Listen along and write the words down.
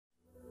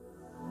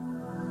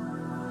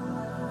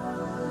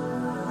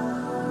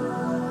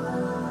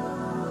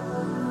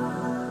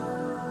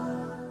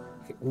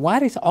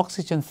What is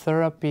oxygen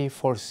therapy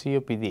for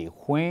COPD?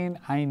 When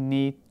I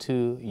need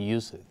to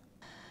use it?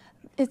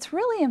 It's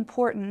really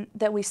important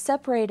that we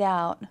separate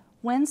out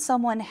when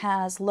someone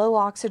has low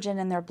oxygen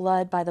in their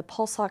blood by the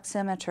pulse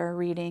oximeter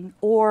reading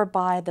or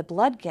by the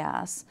blood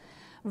gas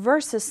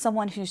versus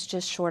someone who's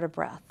just short of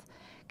breath.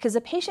 Because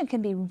a patient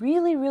can be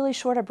really, really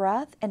short of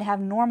breath and have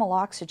normal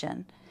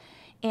oxygen.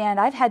 And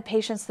I've had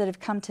patients that have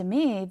come to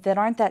me that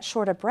aren't that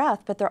short of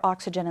breath, but their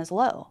oxygen is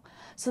low.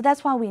 So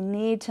that's why we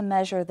need to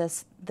measure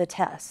the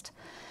test.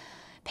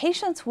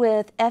 Patients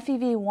with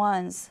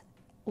FEV1s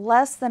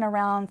less than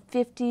around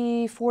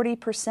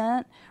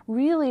 40%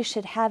 really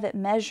should have it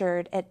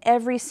measured at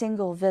every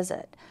single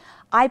visit.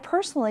 I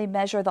personally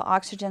measure the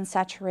oxygen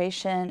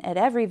saturation at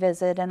every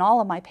visit in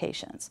all of my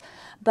patients,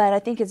 but I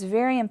think it's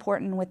very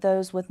important with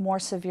those with more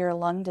severe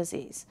lung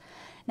disease.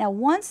 Now,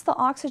 once the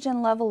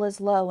oxygen level is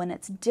low, and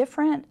it's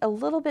different, a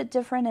little bit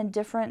different in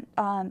different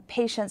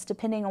patients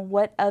depending on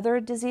what other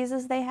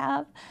diseases they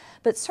have,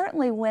 but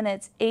certainly when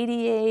it's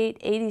 88,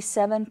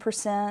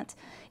 87%,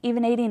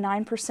 even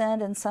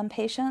 89% in some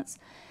patients,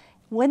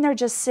 when they're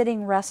just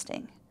sitting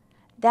resting,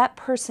 that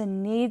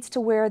person needs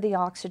to wear the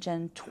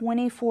oxygen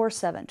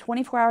 24/7,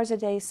 24 hours a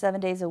day, 7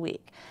 days a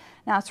week.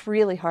 Now, it's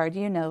really hard,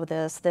 you know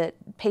this, that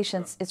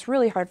patients, it's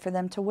really hard for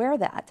them to wear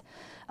that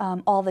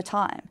all the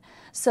time.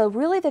 So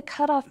really the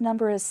cutoff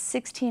number is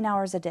 16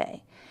 hours a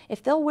day.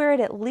 If they'll wear it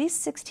at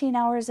least 16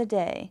 hours a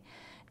day,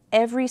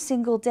 every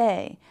single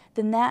day,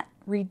 then that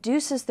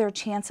reduces their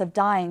chance of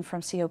dying from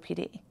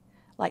COPD,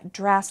 like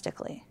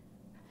drastically.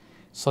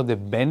 So the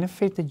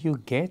benefit that you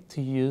get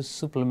to use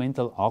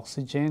supplemental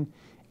oxygen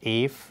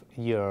if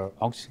your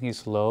oxygen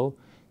is low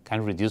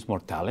can reduce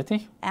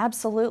mortality?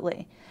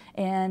 Absolutely.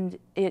 And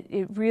it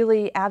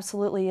really,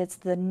 absolutely, it's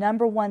the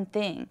number one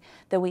thing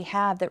that we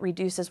have that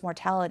reduces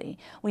mortality.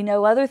 We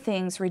know other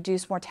things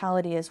reduce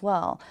mortality as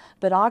well,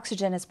 but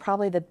oxygen is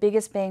probably the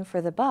biggest bang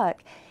for the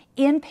buck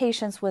in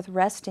patients with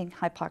resting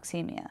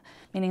hypoxemia,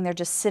 meaning they're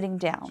just sitting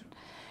down.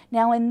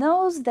 Now, in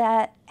those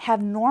that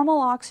have normal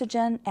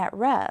oxygen at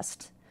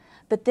rest,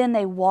 but then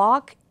they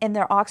walk and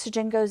their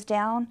oxygen goes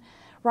down,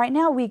 right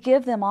now we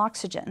give them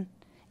oxygen.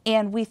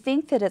 And we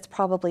think that it's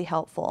probably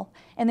helpful.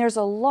 And there's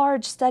a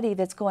large study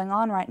that's going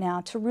on right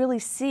now to really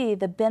see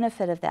the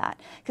benefit of that,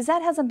 because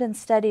that hasn't been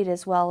studied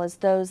as well as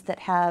those that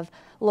have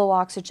low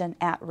oxygen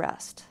at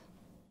rest.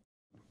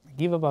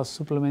 Give about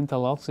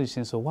supplemental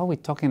oxygen. So what are we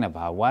talking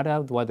about?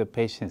 What the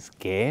patients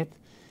get?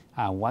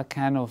 What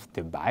kind of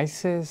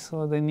devices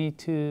they need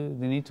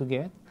to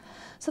get?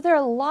 So there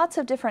are lots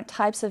of different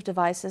types of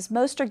devices.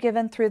 Most are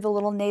given through the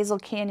little nasal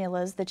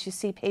cannulas that you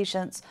see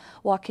patients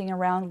walking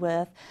around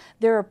with.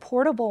 There are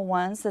portable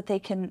ones that they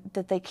can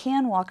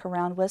walk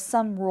around with.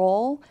 Some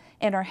roll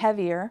and are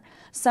heavier.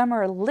 Some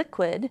are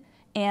liquid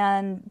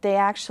and they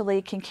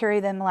actually can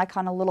carry them like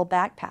on a little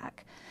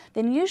backpack.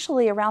 Then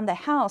usually around the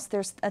house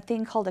there's a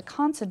thing called a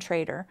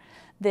concentrator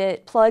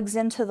that plugs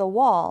into the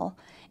wall,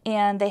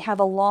 and they have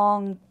a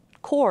long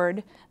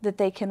cord that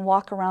they can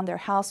walk around their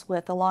house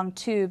with, a long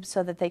tube,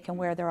 so that they can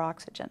wear their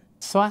oxygen.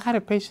 So I had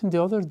a patient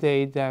the other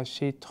day that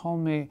she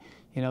told me,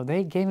 you know,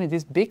 they gave me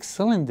these big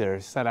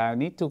cylinders that I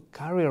need to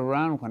carry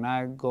around when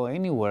I go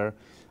anywhere.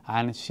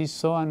 And she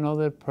saw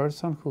another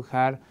person who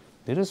had a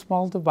little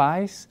small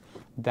device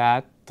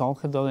that told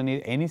her doesn't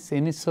need any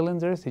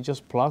cylinders. It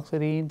just plugs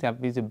it in.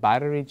 That means the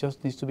battery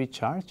just needs to be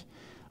charged.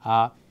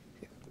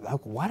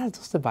 What are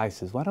those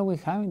devices? What are we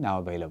having now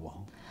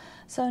available?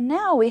 So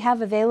now we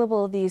have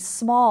available these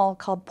small,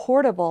 called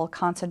portable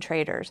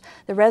concentrators,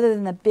 that rather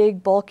than the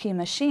big bulky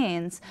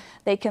machines,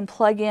 they can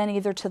plug in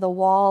either to the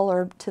wall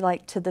or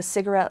to the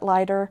cigarette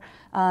lighter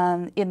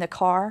in the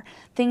car,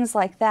 things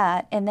like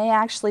that, and they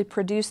actually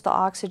produce the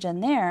oxygen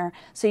there,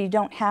 so you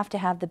don't have to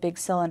have the big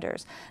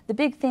cylinders. The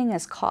big thing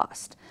is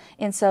cost,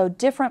 and so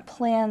different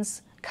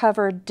plans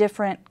cover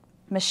different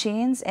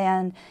machines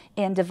and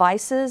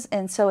devices,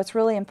 and so it's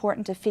really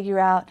important to figure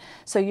out,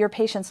 so your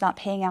patient's not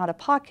paying out of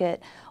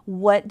pocket,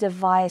 what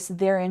device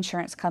their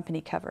insurance company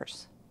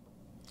covers.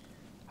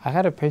 I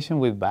had a patient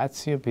with bad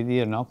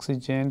COPD and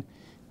oxygen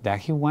that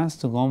he wants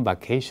to go on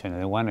vacation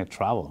and want to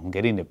travel and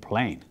get in a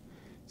plane.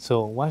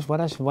 So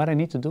what I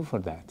need to do for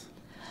that?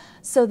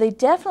 So they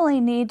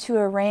definitely need to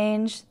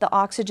arrange the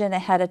oxygen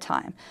ahead of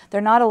time.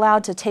 They're not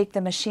allowed to take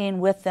the machine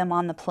with them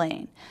on the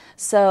plane.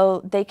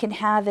 So they can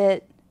have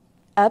it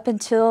up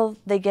until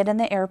they get in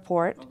the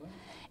airport. Okay.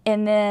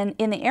 And then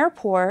in the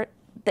airport,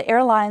 the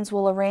airlines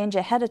will arrange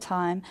ahead of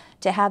time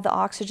to have the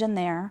oxygen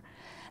there.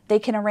 They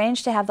can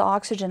arrange to have the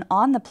oxygen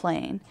on the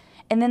plane,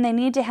 and then they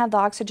need to have the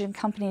oxygen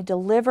company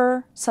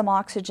deliver some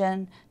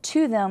oxygen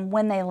to them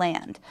when they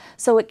land.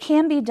 So it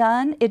can be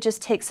done, it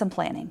just takes some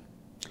planning.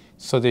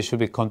 So they should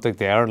be contact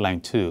the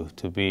airline too,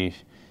 to be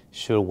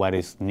sure what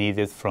is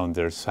needed from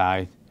their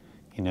side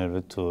in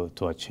order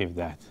to achieve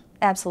that.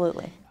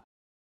 Absolutely.